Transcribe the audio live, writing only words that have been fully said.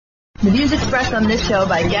The views expressed on this show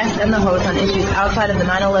by guests and the host on issues outside of the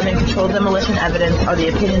 9/11 controlled demolition evidence are the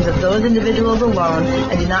opinions of those individuals alone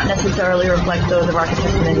and do not necessarily reflect those of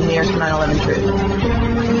architects and engineers for 9/11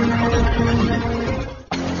 Truth.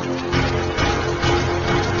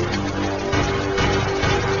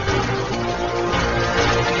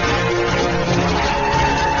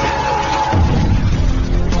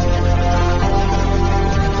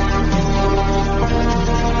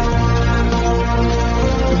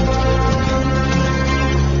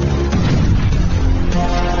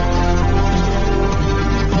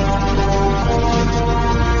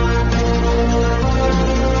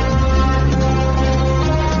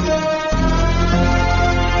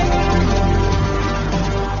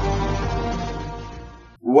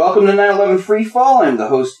 Welcome to 9/11 Freefall. I'm the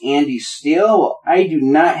host, Andy Steele. I do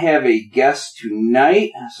not have a guest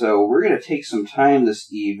tonight, so we're going to take some time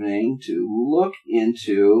this evening to look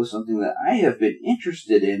into something that I have been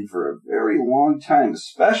interested in for a very long time,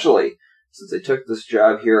 especially since I took this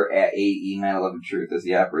job here at AE 9/11 Truth as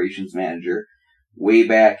the operations manager way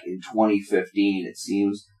back in 2015. It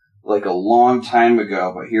seems like a long time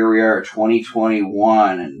ago, but here we are,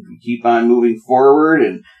 2021, and we keep on moving forward,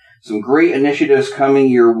 and some great initiatives coming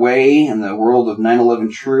your way in the world of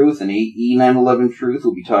 9/11 Truth and AE 9/11 Truth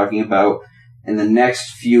we'll be talking about in the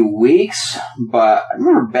next few weeks. But I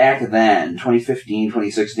remember back then, 2015,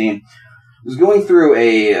 2016, I was going through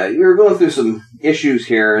we were going through some issues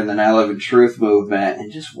here in the 9/11 Truth movement,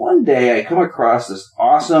 and just one day I come across this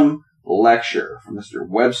awesome lecture from Mr.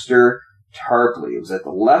 Webster Tarpley. It was at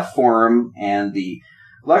the Left Forum, and the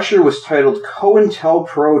lecture was titled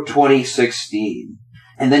COINTELPRO 2016.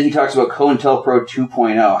 And then he talks about COINTELPRO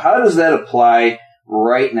 2.0. How does that apply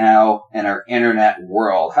right now in our internet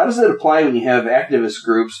world? How does that apply when you have activist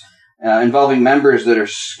groups involving members that are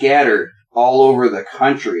scattered all over the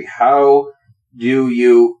country? How do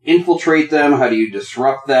you infiltrate them? How do you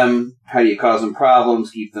disrupt them? How do you cause them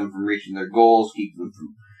problems, keep them from reaching their goals, keep them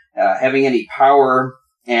from having any power?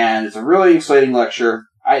 And it's a really exciting lecture.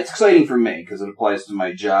 It's exciting for me because it applies to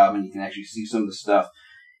my job, and you can actually see some of the stuff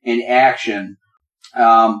in action.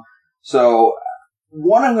 So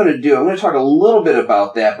what I'm going to do, I'm going to talk a little bit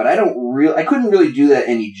about that, but I couldn't really do that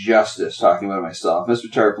any justice talking about it myself. Mr.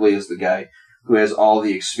 Tarpley is the guy who has all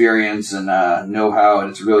the experience and know-how, and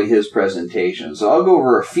it's really his presentation. So I'll go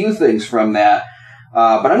over a few things from that,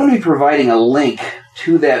 but I'm going to be providing a link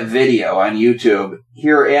to that video on YouTube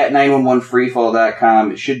here at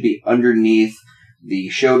 911freefall.com. It should be underneath the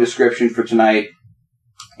show description for tonight.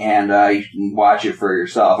 And you can watch it for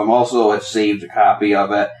yourself. I'm also have saved a copy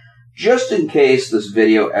of it just in case this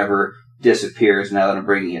video ever disappears now that I'm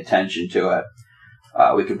bringing attention to it.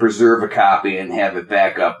 We can preserve a copy and have it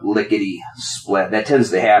back up lickety-split. That tends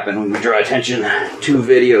to happen when we draw attention to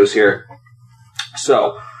videos here.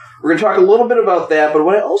 So we're going to talk a little bit about that, but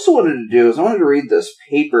what I also wanted to do is I wanted to read this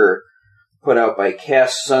paper put out by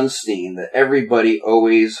Cass Sunstein that everybody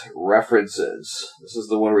always references. This is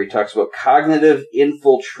the one where he talks about cognitive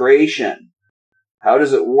infiltration. How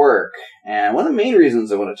does it work? And one of the main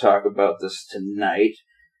reasons I want to talk about this tonight,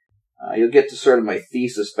 you'll get to sort of my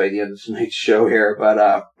thesis by the end of tonight's show here,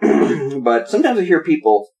 but but sometimes I hear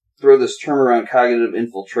people throw this term around, cognitive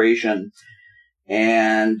infiltration,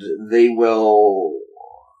 and they will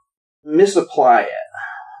misapply it.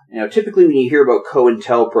 You know, typically when you hear about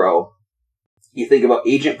COINTELPRO, you think about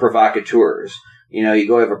agent provocateurs. You know, you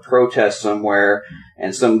go have a protest somewhere,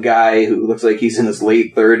 and some guy who looks like he's in his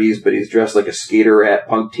late 30s, but he's dressed like a skater rat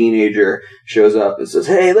punk teenager, shows up and says,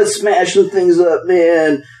 "Hey, let's smash some things up,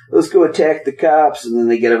 man. Let's go attack the cops." And then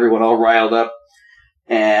they get everyone all riled up,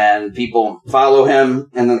 and people follow him,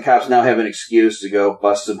 and then the cops now have an excuse to go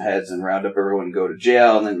bust some heads and round up everyone and go to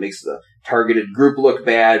jail, and then it makes the targeted group look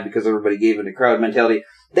bad because everybody gave in to crowd mentality.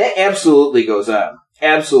 That absolutely goes on.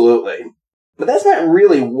 Absolutely. But that's not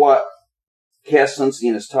really what Cass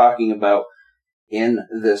Sunstein is talking about in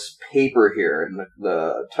this paper here. And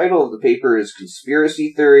the title of the paper is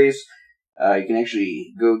Conspiracy Theories. You can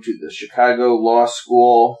actually go to the Chicago Law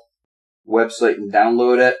School website and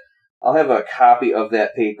download it. I'll have a copy of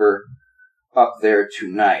that paper up there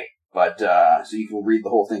tonight, but so you can read the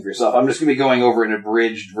whole thing for yourself. I'm just going to be going over an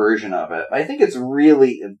abridged version of it. I think it's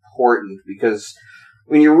really important because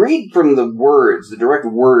when you read from the words, the direct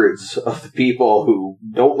words of the people who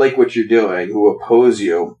don't like what you're doing, who oppose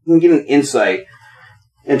you, you can get an insight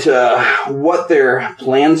into what their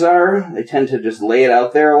plans are. They tend to just lay it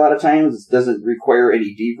out there a lot of times. It doesn't require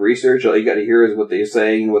any deep research. All you got to hear is what they're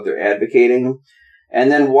saying, what they're advocating,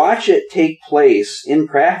 and then watch it take place in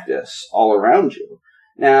practice all around you.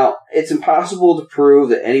 Now, it's impossible to prove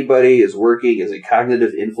that anybody is working as a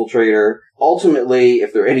cognitive infiltrator. Ultimately,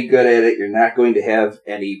 if they're any good at it, you're not going to have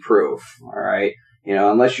any proof, all right?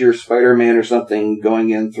 Unless you're Spider-Man or something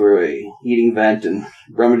going in through a heating vent and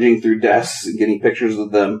rummaging through desks and getting pictures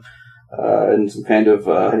of them in some kind of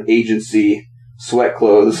agency sweat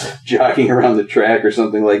clothes jogging around the track or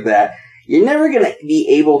something like that, you're never going to be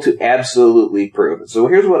able to absolutely prove it. So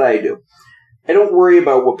here's what I do. I don't worry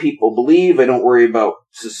about what people believe. I don't worry about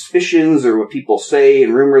suspicions or what people say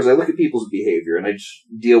and rumors. I look at people's behavior and I just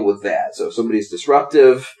deal with that. So if somebody's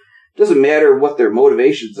disruptive, it doesn't matter what their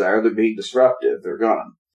motivations are. They're being disruptive. They're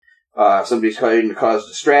gone. If somebody's trying to cause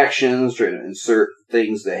distractions, trying to insert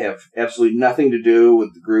things that have absolutely nothing to do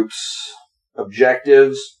with the group's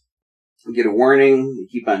objectives, you get a warning, you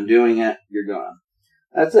keep on doing it, you're gone.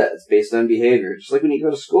 That's it. It's based on behavior. Just like when you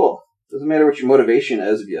go to school. It doesn't matter what your motivation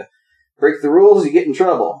is. If you break the rules, you get in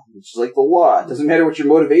trouble. It's just like the law. It doesn't matter what your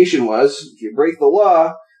motivation was. If you break the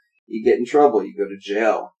law, you get in trouble. You go to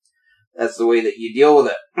jail. That's the way that you deal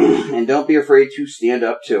with it. And don't be afraid to stand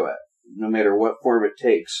up to it, no matter what form it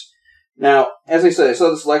takes. Now, as I said, I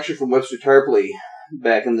saw this lecture from Webster Tarpley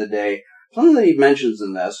back in the day. Something that he mentions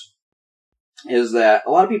in this is that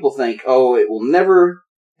a lot of people think, oh, it will never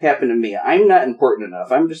happen to me. I'm not important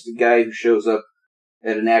enough. I'm just a guy who shows up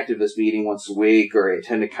at an activist meeting once a week, or I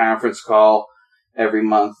attend a conference call every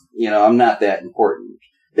month. I'm not that important.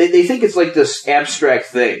 They think it's like this abstract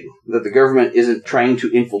thing, that the government isn't trying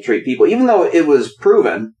to infiltrate people, even though it was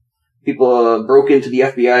proven. People broke into the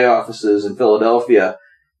FBI offices in Philadelphia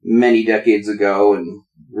many decades ago and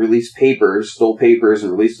released papers, stole papers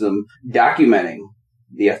and released them documenting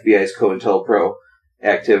the FBI's COINTELPRO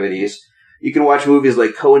activities. You can watch movies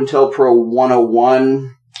like COINTELPRO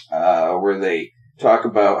 101, where they talk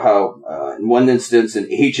about how, in one instance, an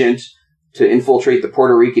agent to infiltrate the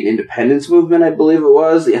Puerto Rican independence movement, I believe it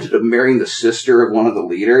was, they ended up marrying the sister of one of the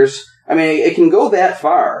leaders. I mean, it can go that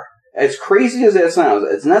far. As crazy as that sounds,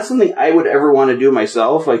 it's not something I would ever want to do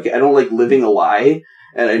myself. Like, I don't like living a lie,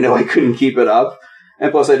 and I know I couldn't keep it up.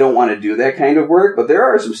 And plus, I don't want to do that kind of work. But there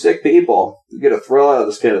are some sick people who get a thrill out of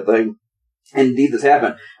this kind of thing. And indeed, this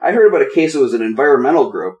happened. I heard about a case that was an environmental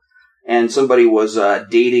group, and somebody was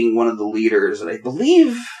dating one of the leaders, and I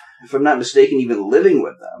believe, if I'm not mistaken, even living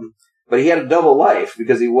with them. But he had a double life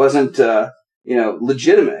because he wasn't,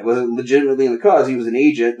 legitimate. He wasn't legitimately in the cause. He was an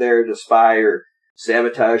agent there to spy or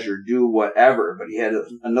sabotage or do whatever. But he had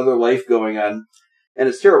another life going on, and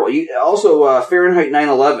it's terrible. Also, Fahrenheit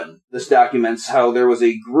 9/11. This documents how there was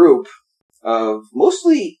a group of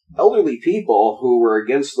mostly elderly people who were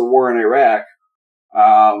against the war in Iraq.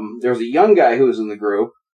 There was a young guy who was in the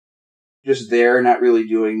group, just there, not really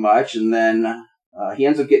doing much, and then he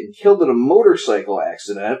ends up getting killed in a motorcycle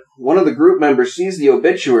accident. One of the group members sees the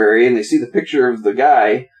obituary, and they see the picture of the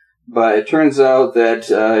guy, but it turns out that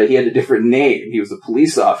he had a different name. He was a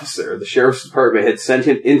police officer. The sheriff's department had sent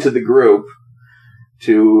him into the group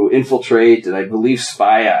to infiltrate and I believe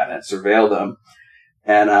spy on it, surveilled him.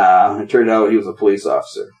 And it turned out he was a police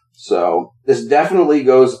officer. So this definitely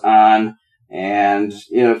goes on. And,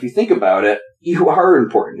 if you think about it, you are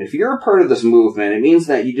important. If you're a part of this movement, it means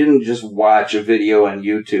that you didn't just watch a video on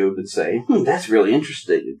YouTube and say, that's really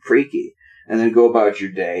interesting and freaky, and then go about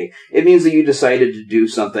your day. It means that you decided to do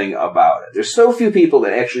something about it. There's so few people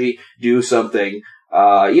that actually do something,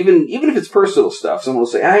 even if it's personal stuff. Someone will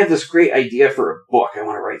say, I have this great idea for a book I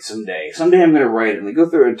want to write someday. Someday I'm going to write it. And they go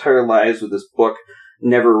through their entire lives with this book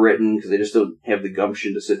never written because they just don't have the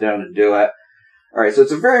gumption to sit down and do it. All right, so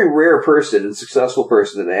it's a very rare person and successful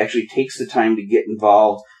person that actually takes the time to get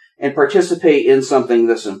involved and participate in something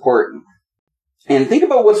that's important. And think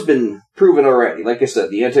about what's been proven already. Like I said,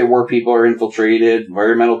 the anti-war people are infiltrated,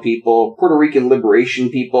 environmental people, Puerto Rican liberation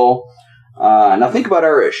people. Now think about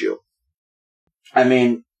our issue. I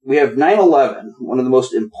mean, we have 9/11, one of the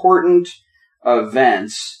most important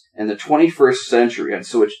events in the 21st century,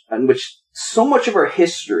 on which so much of our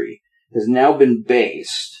history has now been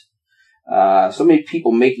based. So many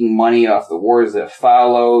people making money off the wars that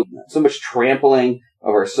followed, so much trampling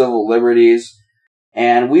of our civil liberties,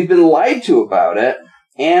 and we've been lied to about it,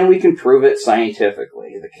 and we can prove it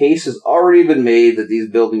scientifically. The case has already been made that these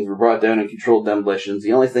buildings were brought down in controlled demolitions.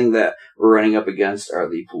 The only thing that we're running up against are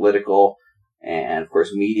the political and, of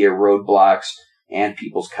course, media roadblocks and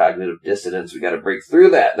people's cognitive dissonance. We've got to break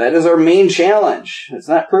through that. That is our main challenge. It's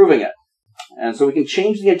not proving it. And so we can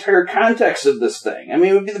change the entire context of this thing. I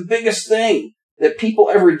mean, it would be the biggest thing that people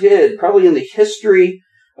ever did, probably in the history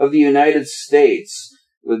of the United States,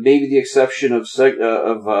 with maybe the exception of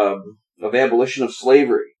abolition of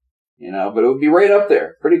slavery. But it would be right up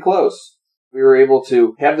there, pretty close. We were able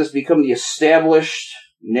to have this become the established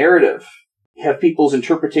narrative. Have people's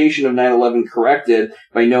interpretation of 9/11 corrected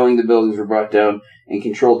by knowing the buildings were brought down in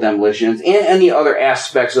controlled demolitions, and any other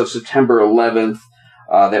aspects of September 11th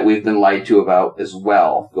that we've been lied to about as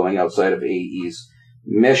well, going outside of AE's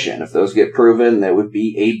mission. If those get proven, that would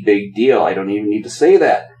be a big deal. I don't even need to say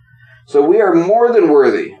that. So we are more than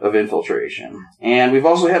worthy of infiltration. And we've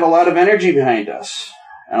also had a lot of energy behind us.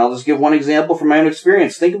 And I'll just give one example from my own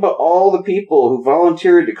experience. Think about all the people who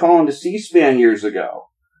volunteered to call into C-SPAN years ago.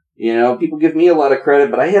 You know, people give me a lot of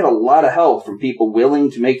credit, but I had a lot of help from people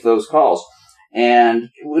willing to make those calls. And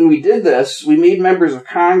when we did this, we made members of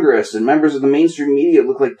Congress and members of the mainstream media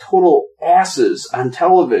look like total asses on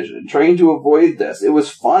television, trying to avoid this. It was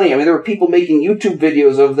funny. I mean, there were people making YouTube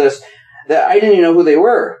videos of this that I didn't even know who they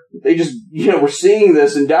were. They just, were seeing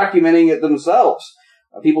this and documenting it themselves.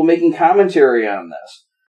 People making commentary on this.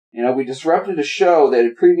 We disrupted a show that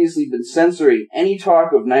had previously been censoring any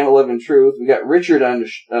talk of 9/11 truth. We got Richard on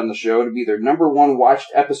the show to be their #1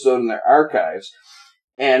 watched episode in their archives.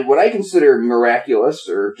 And what I consider miraculous,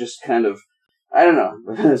 or just kind of,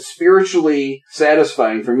 spiritually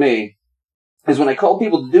satisfying for me, is when I called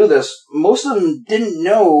people to do this, most of them didn't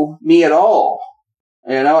know me at all.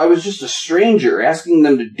 I was just a stranger asking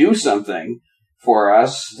them to do something for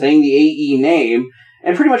us, saying the AE name,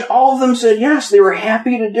 and pretty much all of them said yes. They were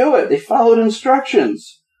happy to do it. They followed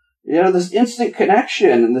instructions. This instant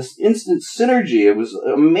connection and this instant synergy, it was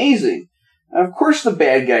amazing. Of course the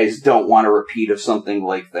bad guys don't want a repeat of something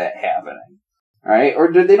like that happening, right?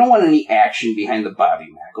 Or they don't want any action behind the Bobby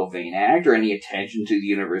McIlvaine Act, or any attention to the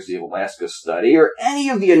University of Alaska study, or any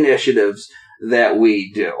of the initiatives that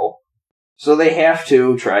we do. So they have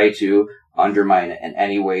to try to undermine it in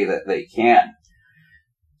any way that they can.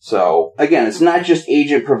 So, again, it's not just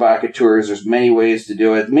agent provocateurs. There's many ways to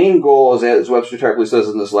do it. The main goal, as Webster Tarpley says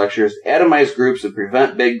in this lecture, is to atomize groups and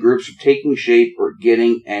prevent big groups from taking shape or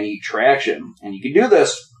getting any traction. And you can do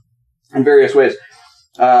this in various ways.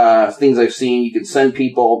 Things I've seen, you can send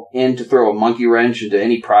people in to throw a monkey wrench into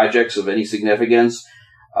any projects of any significance.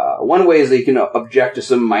 One way is they can object to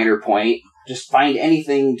some minor point. Just find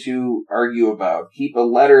anything to argue about. Keep a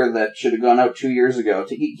letter that should have gone out 2 years ago.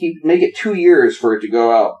 Make it 2 years for it to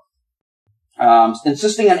go out.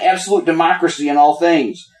 Insisting on absolute democracy in all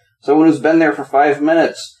things. Someone who's been there for 5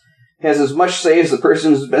 minutes has as much say as the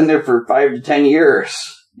person who's been there for 5 to 10 years.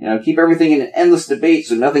 Keep everything in an endless debate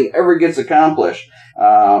so nothing ever gets accomplished.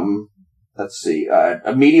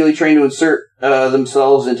 Immediately trying to insert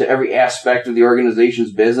themselves into every aspect of the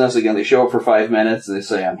organization's business. Again, they show up for 5 minutes and they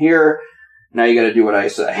say, I'm here. Now you got to do what I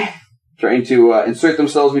say. Trying to insert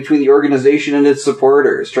themselves between the organization and its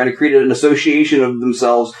supporters. Trying to create an association of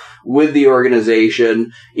themselves with the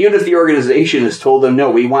organization. Even if the organization has told them,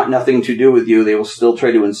 no, we want nothing to do with you, they will still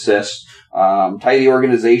try to insist. Tie the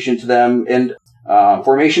organization to them. And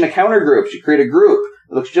formation of counter groups. You create a group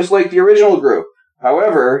that looks just like the original group.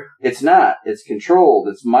 However, it's not. It's controlled.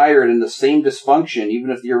 It's mired in the same dysfunction,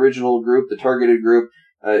 even if the original group, the targeted group,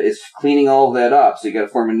 is cleaning all of that up. So you got to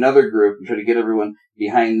form another group and try to get everyone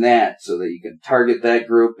behind that so that you can target that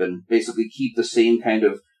group and basically keep the same kind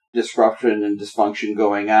of disruption and dysfunction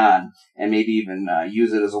going on, and maybe even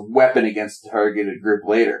use it as a weapon against the targeted group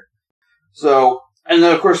later. So, and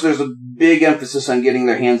then of course there's a big emphasis on getting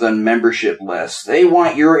their hands on membership lists. They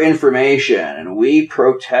want your information and we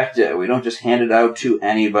protect it. We don't just hand it out to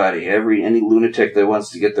anybody. Any lunatic that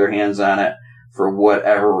wants to get their hands on it for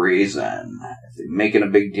whatever reason. If they're making a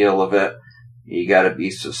big deal of it, you gotta be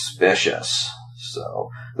suspicious. So,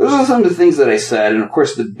 those are some of the things that I said, and of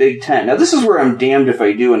course the Big Tent. Now this is where I'm damned if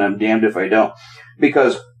I do and I'm damned if I don't.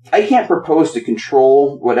 Because I can't propose to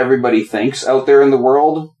control what everybody thinks out there in the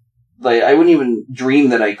world. I wouldn't even dream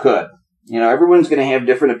that I could. Everyone's gonna have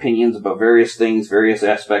different opinions about various things, various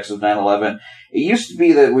aspects of 9/11. It used to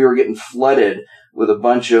be that we were getting flooded with a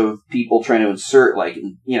bunch of people trying to insert,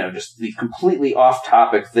 just the completely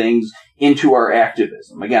off-topic things into our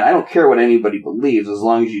activism. Again, I don't care what anybody believes as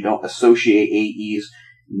long as you don't associate AE's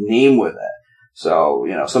name with it. So,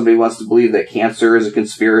 somebody wants to believe that cancer is a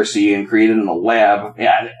conspiracy and created in a lab.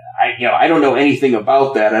 I don't know anything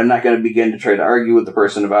about that. I'm not going to begin to try to argue with the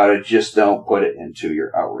person about it. Just don't put it into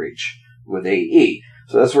your outreach with AE.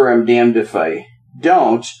 So that's where I'm damned if I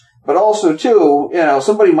don't. But also, too,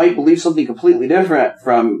 somebody might believe something completely different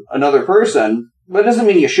from another person, but it doesn't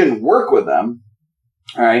mean you shouldn't work with them.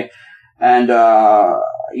 All right? And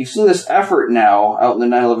you've seen this effort now out in the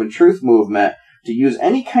 9/11 Truth movement to use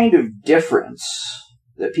any kind of difference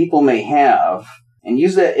that people may have and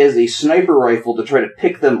use that as a sniper rifle to try to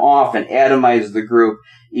pick them off and atomize the group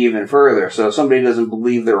even further. So if somebody doesn't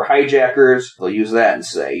believe there were hijackers, they'll use that and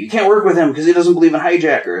say, you can't work with him because he doesn't believe in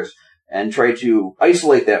hijackers. and try to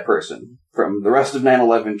isolate that person from the rest of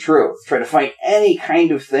 9/11 truth. Try to find any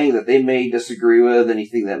kind of thing that they may disagree with,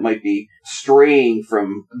 anything that might be straying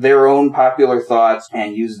from their own popular thoughts,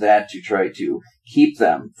 and use that to try to keep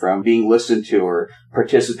them from being listened to or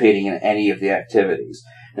participating in any of the activities.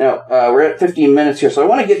 Now, we're at 15 minutes here, so I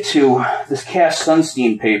want to get to this Cass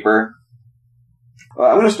Sunstein paper.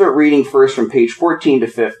 I'm going to start reading first from page 14 to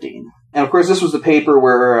 15. And, of course, this was the paper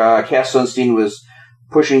where Cass Sunstein was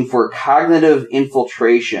pushing for cognitive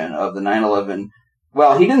infiltration of the 9/11.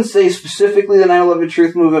 Well, he didn't say specifically the 9/11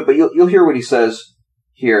 truth movement, but you'll hear what he says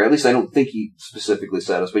here. At least I don't think he specifically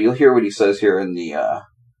said this, but you'll hear what he says here in the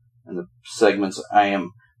segments I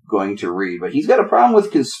am going to read. But he's got a problem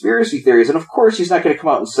with conspiracy theories, and of course he's not going to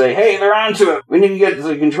come out and say, hey, they're onto it, we need to get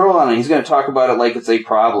the control on it. He's going to talk about it like it's a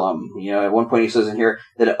problem. You know, at one point he says in here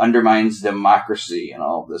that it undermines democracy and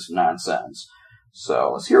all of this nonsense.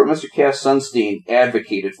 So let's hear what Mr. Cass Sunstein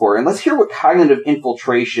advocated for, and let's hear what cognitive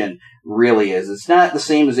infiltration really is. It's not the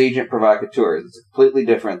same as agent provocateurs. It's a completely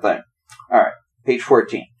different thing. All right, page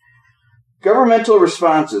 14. Governmental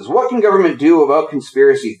responses. What can government do about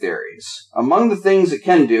conspiracy theories? Among the things it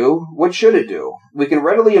can do, what should it do? We can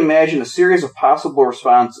readily imagine a series of possible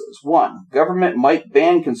responses. 1. Government might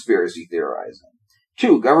ban conspiracy theorizing.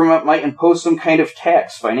 2. Government might impose some kind of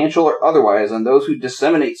tax, financial or otherwise, on those who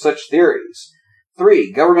disseminate such theories.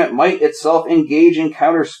 3. Government might itself engage in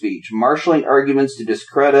counterspeech, marshaling arguments to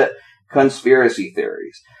discredit conspiracy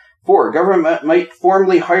theories. 4. Government might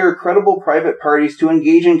formally hire credible private parties to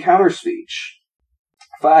engage in counterspeech.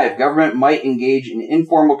 5. Government might engage in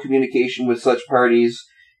informal communication with such parties,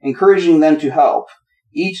 encouraging them to help.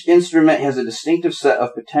 Each instrument has a distinctive set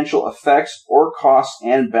of potential effects or costs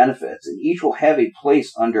and benefits, and each will have a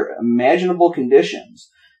place under imaginable conditions.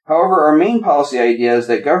 However, our main policy idea is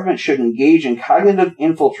that government should engage in cognitive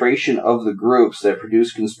infiltration of the groups that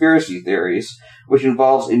produce conspiracy theories, which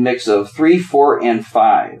involves a mix of 3, 4, and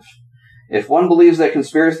 5. If one believes that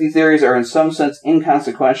conspiracy theories are in some sense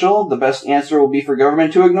inconsequential, the best answer will be for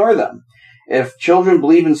government to ignore them. If children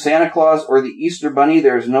believe in Santa Claus or the Easter Bunny,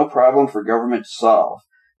 there is no problem for government to solve.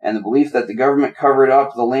 And the belief that the government covered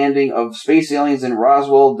up the landing of space aliens in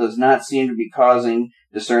Roswell does not seem to be causing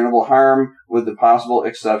discernible harm, with the possible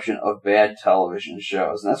exception of bad television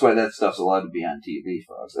shows. And that's why that stuff's allowed to be on TV,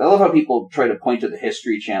 folks. I love how people try to point to the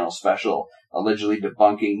History Channel special allegedly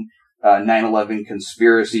debunking 9/11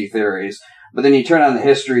 conspiracy theories, but then you turn on the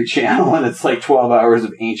History Channel and it's like 12 hours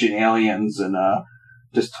of ancient aliens and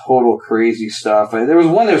just total crazy stuff. There was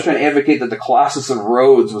one that was trying to advocate that the Colossus of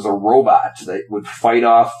Rhodes was a robot that would fight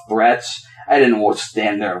off threats. I didn't want to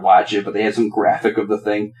stand there and watch it, but they had some graphic of the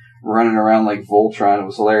thing running around like Voltron. It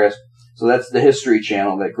was hilarious. So that's the History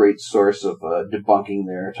Channel, that great source of debunking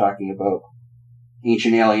there, talking about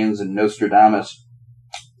ancient aliens and Nostradamus.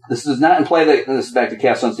 This does not imply that, and this is back to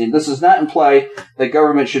Cass Sunstein, this does not imply that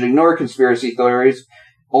government should ignore conspiracy theories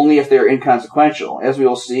only if they are inconsequential. As we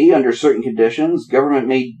will see, under certain conditions, government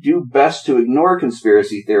may do best to ignore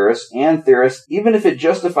conspiracy theorists, even if it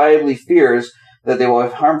justifiably fears that they will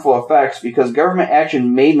have harmful effects, because government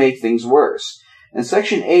action may make things worse. In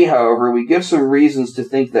Section A, however, we give some reasons to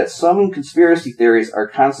think that some conspiracy theories are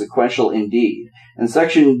consequential indeed. In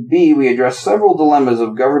Section B, we address several dilemmas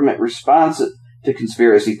of government response to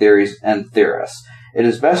conspiracy theories and theorists. It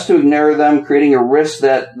is best to ignore them, creating a risk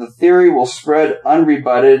that the theory will spread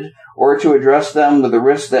unrebutted, or to address them with the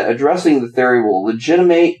risk that addressing the theory will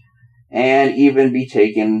legitimate and even be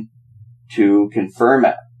taken to confirm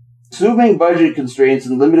it. Assuming budget constraints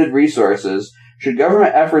and limited resources, should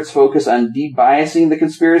government efforts focus on debiasing the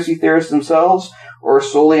conspiracy theorists themselves, or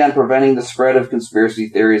solely on preventing the spread of conspiracy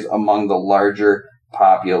theories among the larger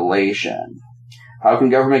population? How can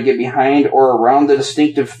government get behind or around the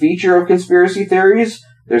distinctive feature of conspiracy theories,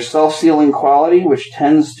 their self-sealing quality, which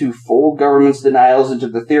tends to fold government's denials into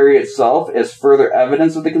the theory itself as further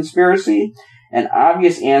evidence of the conspiracy? An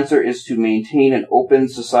obvious answer is to maintain an open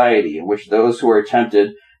society in which those who are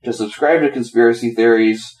tempted to subscribe to conspiracy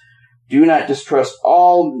theories do not distrust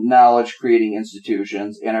all knowledge-creating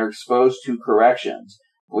institutions and are exposed to corrections.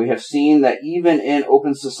 We have seen that even in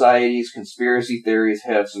open societies, conspiracy theories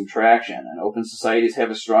have some traction, and open societies have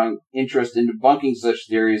a strong interest in debunking such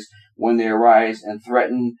theories when they arise and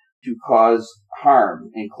threaten to cause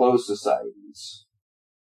harm in closed societies.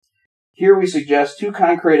 Here we suggest two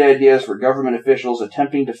concrete ideas for government officials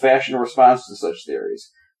attempting to fashion a response to such theories.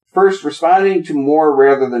 First, responding to more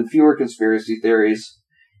rather than fewer conspiracy theories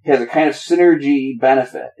has a kind of synergy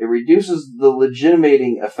benefit. It reduces the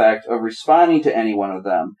legitimating effect of responding to any one of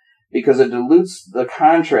them because it dilutes the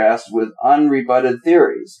contrast with unrebutted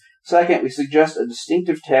theories. Second, we suggest a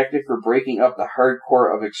distinctive tactic for breaking up the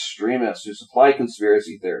hardcore of extremists who supply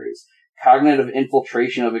conspiracy theories. Cognitive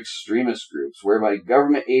infiltration of extremist groups, whereby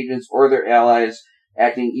government agents or their allies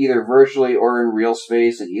acting either virtually or in real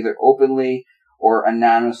space and either openly or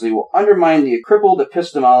anonymously will undermine the crippled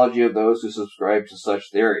epistemology of those who subscribe to such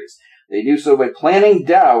theories. They do so by planting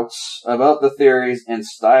doubts about the theories and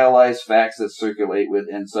stylized facts that circulate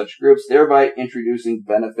within such groups, thereby introducing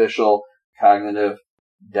beneficial cognitive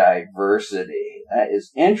diversity. That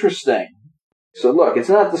is interesting. So look, it's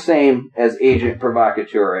not the same as agent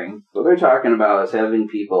provocateuring. What they're talking about is having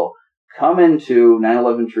people come into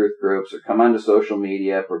 9/11 Truth groups or come onto social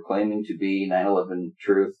media proclaiming to be 9/11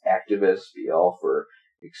 Truth activists, be all for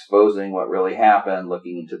exposing what really happened,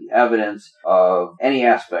 looking into the evidence of any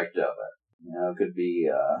aspect of it. You know, it could be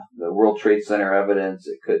the World Trade Center evidence,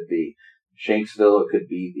 it could be Shanksville, it could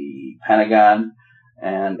be the Pentagon,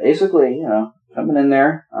 and basically, you know, coming in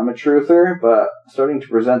there, I'm a truther, but starting to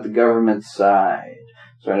present the government's side,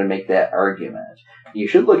 starting to make that argument. You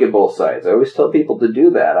should look at both sides. I always tell people to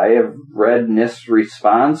do that. I have read NIST's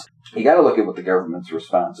response. You got to look at what the government's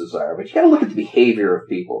responses are, but you got to look at the behavior of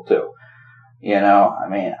people too. You know, I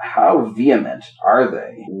mean, how vehement are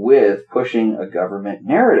they with pushing a government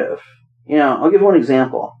narrative? You know, I'll give one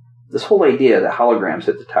example. This whole idea that holograms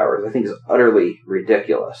hit the towers, I think, is utterly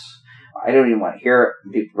ridiculous. I don't even want to hear it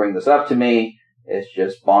when people bring this up to me. It's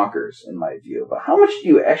just bonkers in my view. But how much do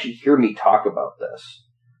you actually hear me talk about this?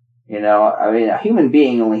 You know, I mean, a human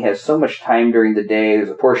being only has so much time during the day. There's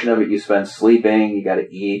a portion of it you spend sleeping. You got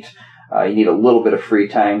to eat. You need a little bit of free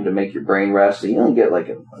time to make your brain rest. So you only get like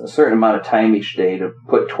a certain amount of time each day to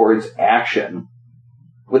put towards action.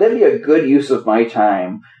 Would that be a good use of my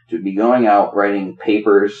time to be going out writing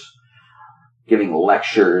papers, giving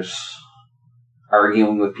lectures,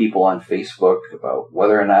 arguing with people on Facebook about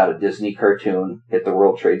whether or not a Disney cartoon hit the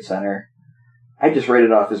World Trade Center? I just write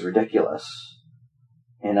it off as ridiculous.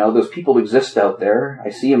 You know, those people exist out there. I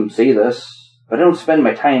see them say this, but I don't spend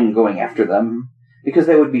my time going after them because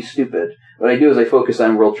that would be stupid. What I do is I focus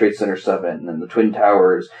on World Trade Center 7 and the Twin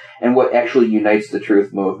Towers and what actually unites the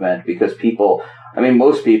truth movement, because people, I mean,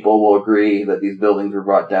 most people will agree that these buildings were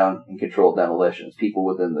brought down in controlled demolitions, people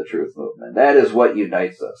within the truth movement. That is what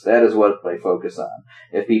unites us. That is what I focus on.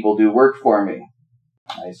 If people do work for me,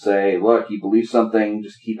 I say, look, you believe something,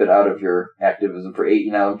 just keep it out of your activism for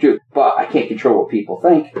 89 truth. But I can't control what people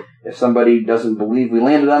think. If somebody doesn't believe we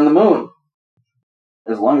landed on the moon,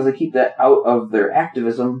 as long as they keep that out of their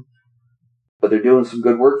activism, but they're doing some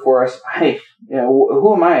good work for us,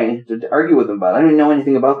 who am I to argue with them about it? I don't even know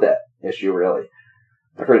anything about that issue, really.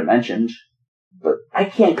 I've heard it mentioned, but I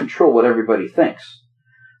can't control what everybody thinks.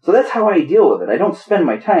 So that's how I deal with it. I don't spend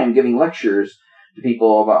my time giving lectures to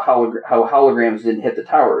people about how holograms didn't hit the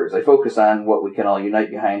towers. I focus on what we can all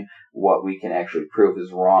unite behind, what we can actually prove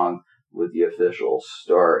is wrong with the official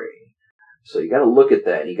story. So you got to look at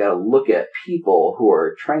that. You got to look at people who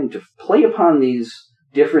are trying to play upon these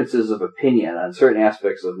differences of opinion on certain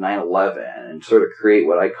aspects of 9/11 and sort of create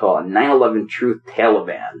what I call a 9/11 truth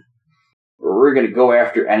Taliban. We're going to go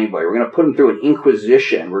after anybody. We're going to put them through an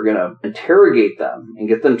inquisition. We're going to interrogate them and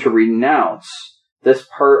get them to renounce this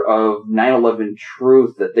part of 9/11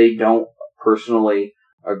 truth that they don't personally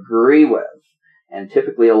agree with. And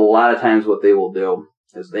typically a lot of times what they will do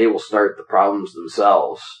is they will start the problems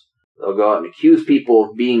themselves. They'll go out and accuse people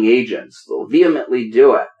of being agents. They'll vehemently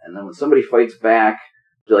do it. And then when somebody fights back,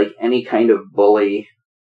 like any kind of bully,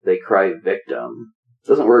 they cry victim. It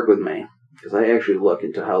doesn't work with me, because I actually look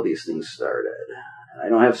into how these things started. And I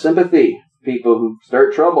don't have sympathy for people who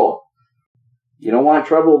start trouble. You don't want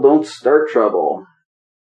trouble, don't start trouble.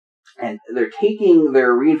 And they're taking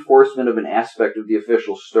their reinforcement of an aspect of the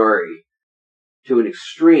official story to an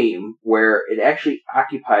extreme where it actually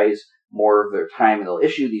occupies more of their time, and they'll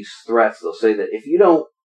issue these threats. They'll say that if you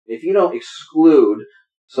don't exclude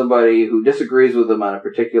somebody who disagrees with them on a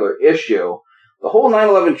particular issue, the whole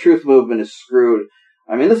 9/11 truth movement is screwed.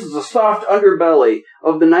 I mean, this is a soft underbelly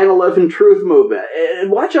of the 9/11 truth movement.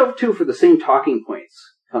 And watch out, too, for the same talking points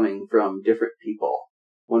coming from different people.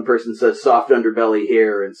 One person says soft underbelly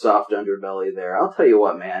here and soft underbelly there. I'll tell you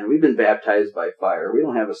what, man, we've been baptized by fire. We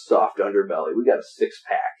don't have a soft underbelly. We got a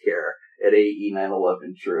six-pack here at AE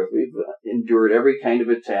 9/11 Truth. We've endured every kind of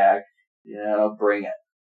attack. You know, bring it.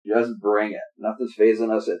 Just bring it. Nothing's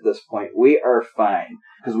phasing us at this point. We are fine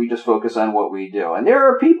because we just focus on what we do. And there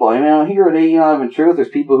are people, here at AE 9/11 Truth, there's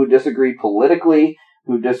people who disagree politically,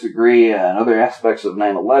 who disagree on other aspects of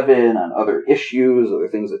 9/11, on other issues, other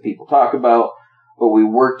things that people talk about. But we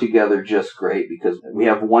work together just great because we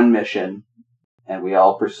have one mission and we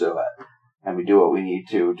all pursue it. And we do what we need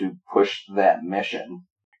to push that mission.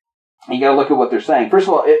 You got to look at what they're saying. First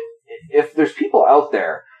of all, if there's people out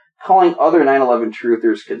there calling other 9/11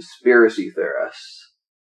 truthers conspiracy theorists,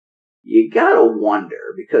 you got to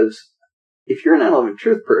wonder, because if you're a 9/11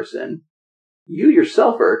 truth person, you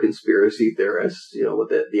yourself are a conspiracy theorist, what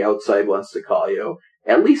the outside wants to call you,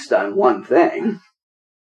 at least on one thing.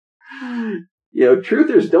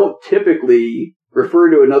 Truthers don't typically refer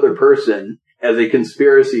to another person as a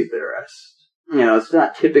conspiracy theorist. It's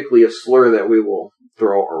not typically a slur that we will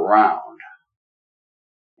throw around.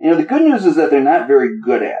 The good news is that they're not very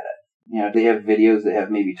good at it. They have videos that have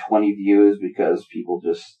maybe 20 views because people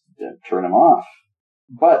just turn them off.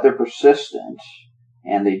 But they're persistent,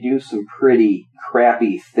 and they do some pretty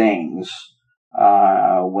crappy things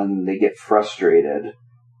when they get frustrated.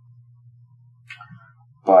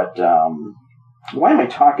 But why am I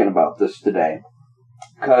talking about this today?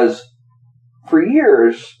 Because for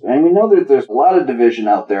years, and we know that there's a lot of division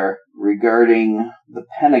out there regarding the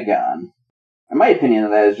Pentagon. And my opinion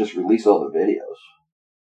of that is just release all the videos.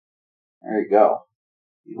 There you go.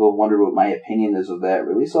 People have wondered what my opinion is of that.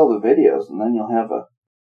 Release all the videos, and then you'll have a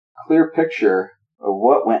clear picture of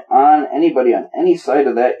what went on. Anybody on any side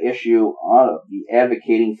of that issue ought to be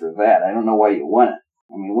advocating for that. I don't know why you wouldn't.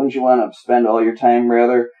 Wouldn't you want to spend all your time,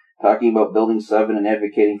 rather, talking about Building 7 and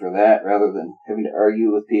advocating for that, rather than having to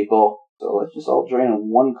argue with people? So let's just all join in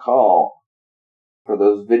one call for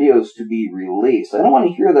those videos to be released. I don't want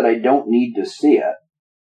to hear that I don't need to see it.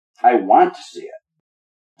 I want to see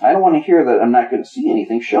it. I don't want to hear that I'm not going to see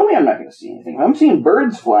anything. Show me I'm not going to see anything. If I'm seeing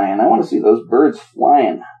birds flying, I want to see those birds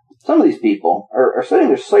flying. Some of these people are setting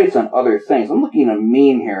their sights on other things. I'm looking at a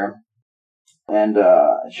meme here, and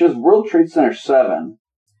it shows World Trade Center 7.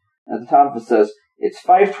 At the top of it says, "It's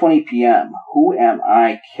 5:20 p.m. Who am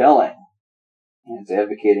I killing?" And it's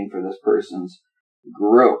advocating for this person's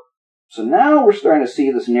group. So now we're starting to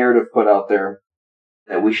see this narrative put out there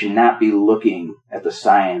that we should not be looking at the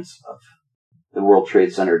science of the World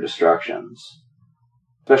Trade Center destructions,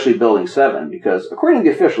 especially Building 7, because according to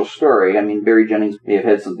the official story, Barry Jennings may have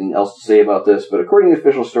had something else to say about this, but according to the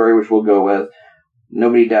official story, which we'll go with,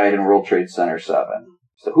 nobody died in World Trade Center 7.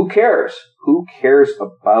 So who cares? Who cares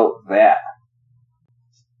about that?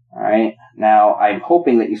 All right. Now, I'm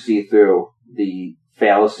hoping that you see through the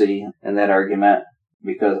fallacy in that argument,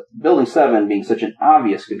 because Building 7 being such an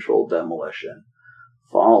obvious controlled demolition,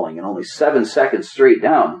 falling in only 7 seconds straight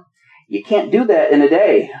down, you can't do that in a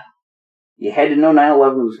day. You had to know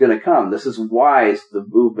 9/11 was going to come. This is why the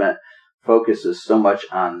movement focuses so much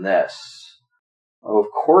on this. Of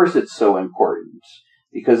course it's so important,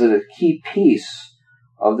 because it's a key piece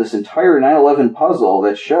of this entire 9/11 puzzle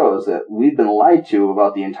that shows that we've been lied to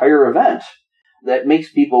about the entire event. That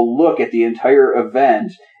makes people look at the entire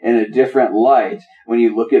event in a different light when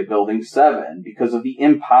you look at Building 7, because of the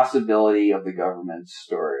impossibility of the government's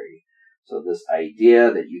story. So this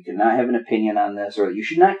idea that you cannot have an opinion on this, or that you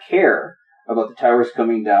should not care about the towers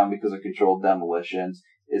coming down because of controlled demolitions,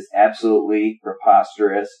 is absolutely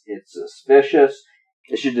preposterous. It's suspicious.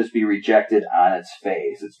 It should just be rejected on its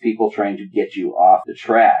face. It's people trying to get you off the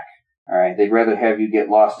track. All right, they'd rather have you get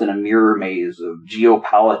lost in a mirror maze of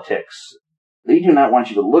geopolitics. They do not want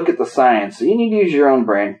you to look at the science, so you need to use your own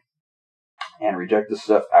brain and reject this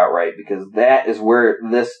stuff outright, because that is where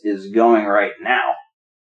this is going right now.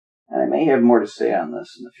 And I may have more to say on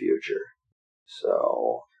this in the future.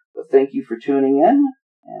 So, but thank you for tuning in,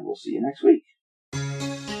 and we'll see you next week.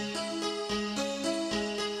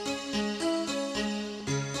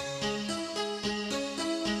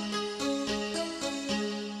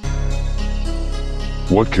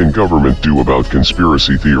 What can government do about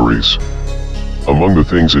conspiracy theories? Among the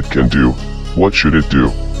things it can do, what should it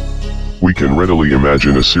do? We can readily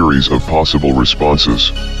imagine a series of possible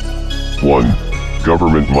responses. 1.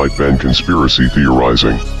 Government might ban conspiracy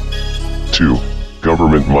theorizing. 2.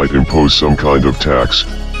 Government might impose some kind of tax,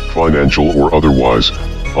 financial or otherwise,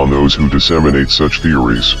 on those who disseminate such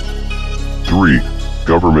theories. 3.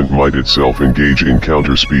 Government might itself engage in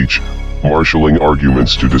counter-speech, marshalling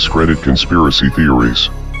arguments to discredit conspiracy theories.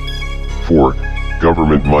 4.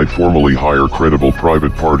 Government might formally hire credible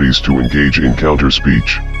private parties to engage in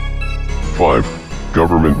counter-speech. 5.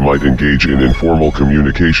 Government might engage in informal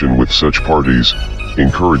communication with such parties,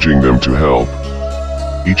 encouraging them to help.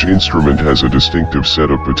 Each instrument has a distinctive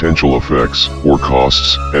set of potential effects, or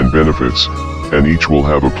costs, and benefits, and each will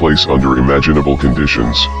have a place under imaginable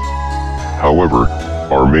conditions. However,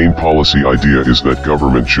 our main policy idea is that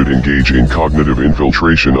government should engage in cognitive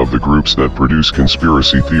infiltration of the groups that produce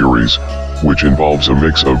conspiracy theories, which involves a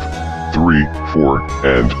mix of 3, 4,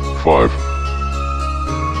 and 5.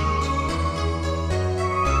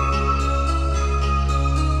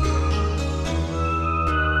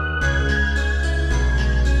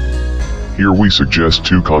 Here we suggest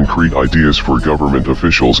two concrete ideas for government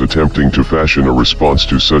officials attempting to fashion a response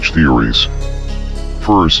to such theories.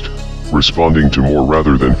 First, responding to more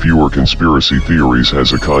rather than fewer conspiracy theories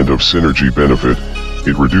has a kind of synergy benefit.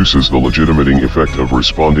 It reduces the legitimating effect of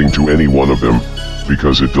responding to any one of them,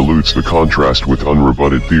 because it dilutes the contrast with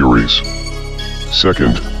unrebutted theories.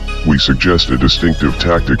 Second, we suggest a distinctive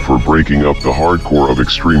tactic for breaking up the hardcore of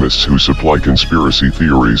extremists who supply conspiracy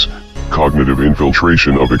theories: cognitive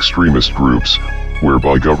infiltration of extremist groups,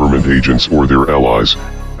 whereby government agents or their allies,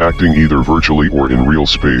 acting either virtually or in real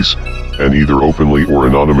space, and either openly or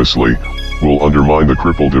anonymously, will undermine the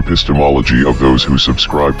crippled epistemology of those who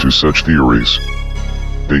subscribe to such theories.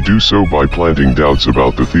 They do so by planting doubts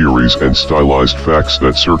about the theories and stylized facts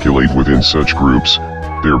that circulate within such groups,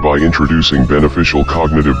 thereby introducing beneficial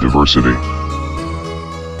cognitive diversity.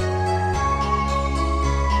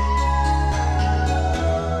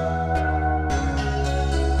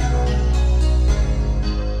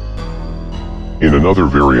 In another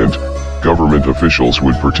variant, government officials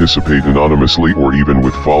would participate anonymously or even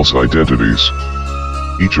with false identities.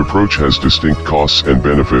 Each approach has distinct costs and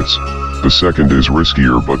benefits. The second is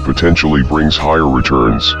riskier but potentially brings higher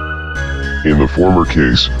returns. In the former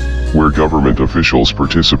case, where government officials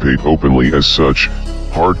participate openly as such,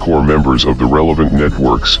 hardcore members of the relevant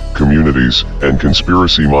networks, communities, and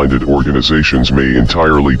conspiracy-minded organizations may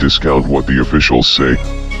entirely discount what the officials say,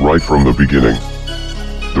 right from the beginning.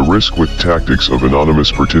 The risk with tactics of anonymous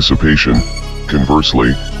participation,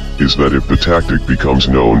 conversely, is that if the tactic becomes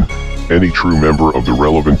known, any true member of the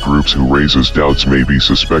relevant groups who raises doubts may be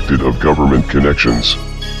suspected of government connections.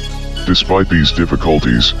 Despite these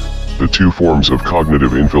difficulties, the two forms of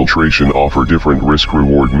cognitive infiltration offer different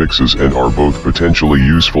risk-reward mixes and are both potentially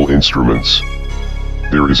useful instruments.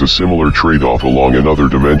 There is a similar trade-off along another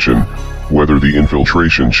dimension: whether the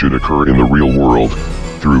infiltration should occur in the real world,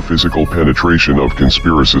 through physical penetration of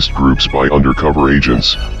conspiracist groups by undercover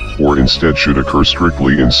agents, or instead should occur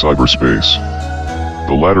strictly in cyberspace.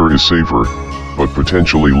 The latter is safer, but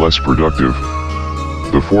potentially less productive.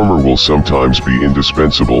 The former will sometimes be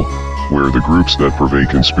indispensable, where the groups that purvey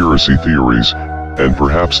conspiracy theories, and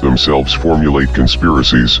perhaps themselves formulate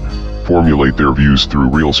conspiracies, formulate their views through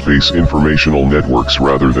real space informational networks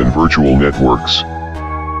rather than virtual networks.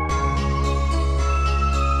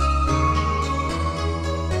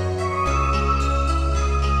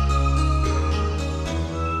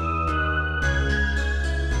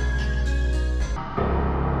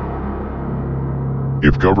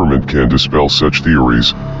 If government can dispel such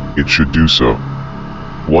theories, it should do so.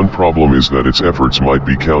 One problem is that its efforts might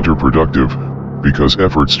be counterproductive, because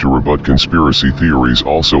efforts to rebut conspiracy theories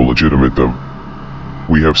also legitimate them.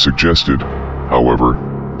 We have suggested, however,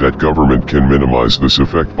 that government can minimize this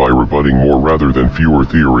effect by rebutting more rather than fewer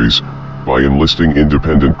theories, by enlisting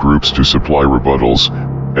independent groups to supply rebuttals,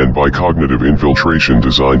 and by cognitive infiltration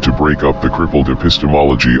designed to break up the crippled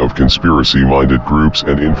epistemology of conspiracy-minded groups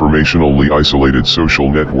and informationally isolated social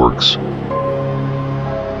networks.